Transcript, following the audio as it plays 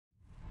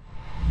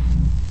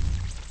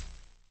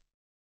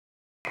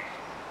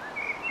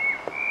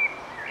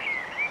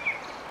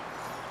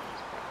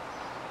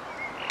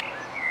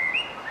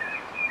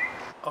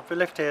I've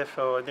lived here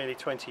for nearly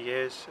 20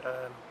 years,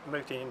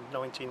 moved in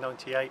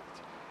 1998.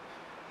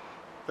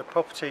 The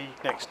property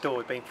next door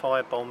had been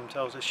firebombed.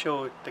 I was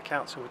assured the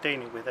council were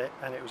dealing with it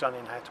and it was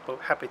uninhabitable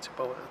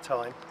at the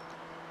time.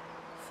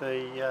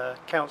 The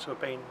council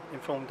had been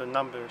informed on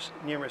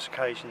numerous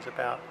occasions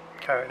about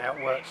carrying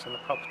out works on the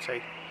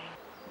property.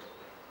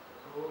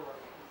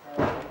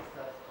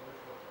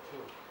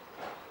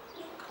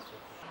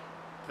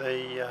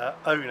 The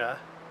owner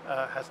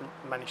hasn't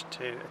managed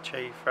to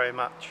achieve very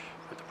much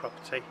with the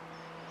property.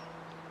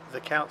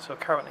 The council are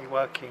currently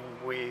working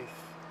with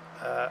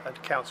a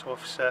council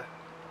officer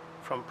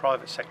from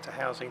private sector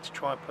housing to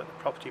try and put the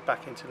property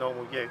back into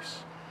normal use.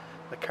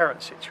 The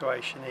current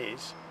situation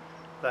is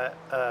that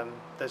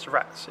there's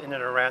rats in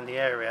and around the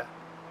area,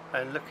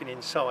 and looking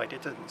inside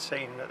it doesn't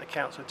seem that the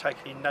council are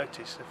taking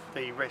notice of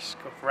the risk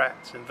of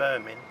rats and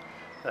vermin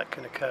that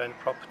can occur in the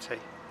property.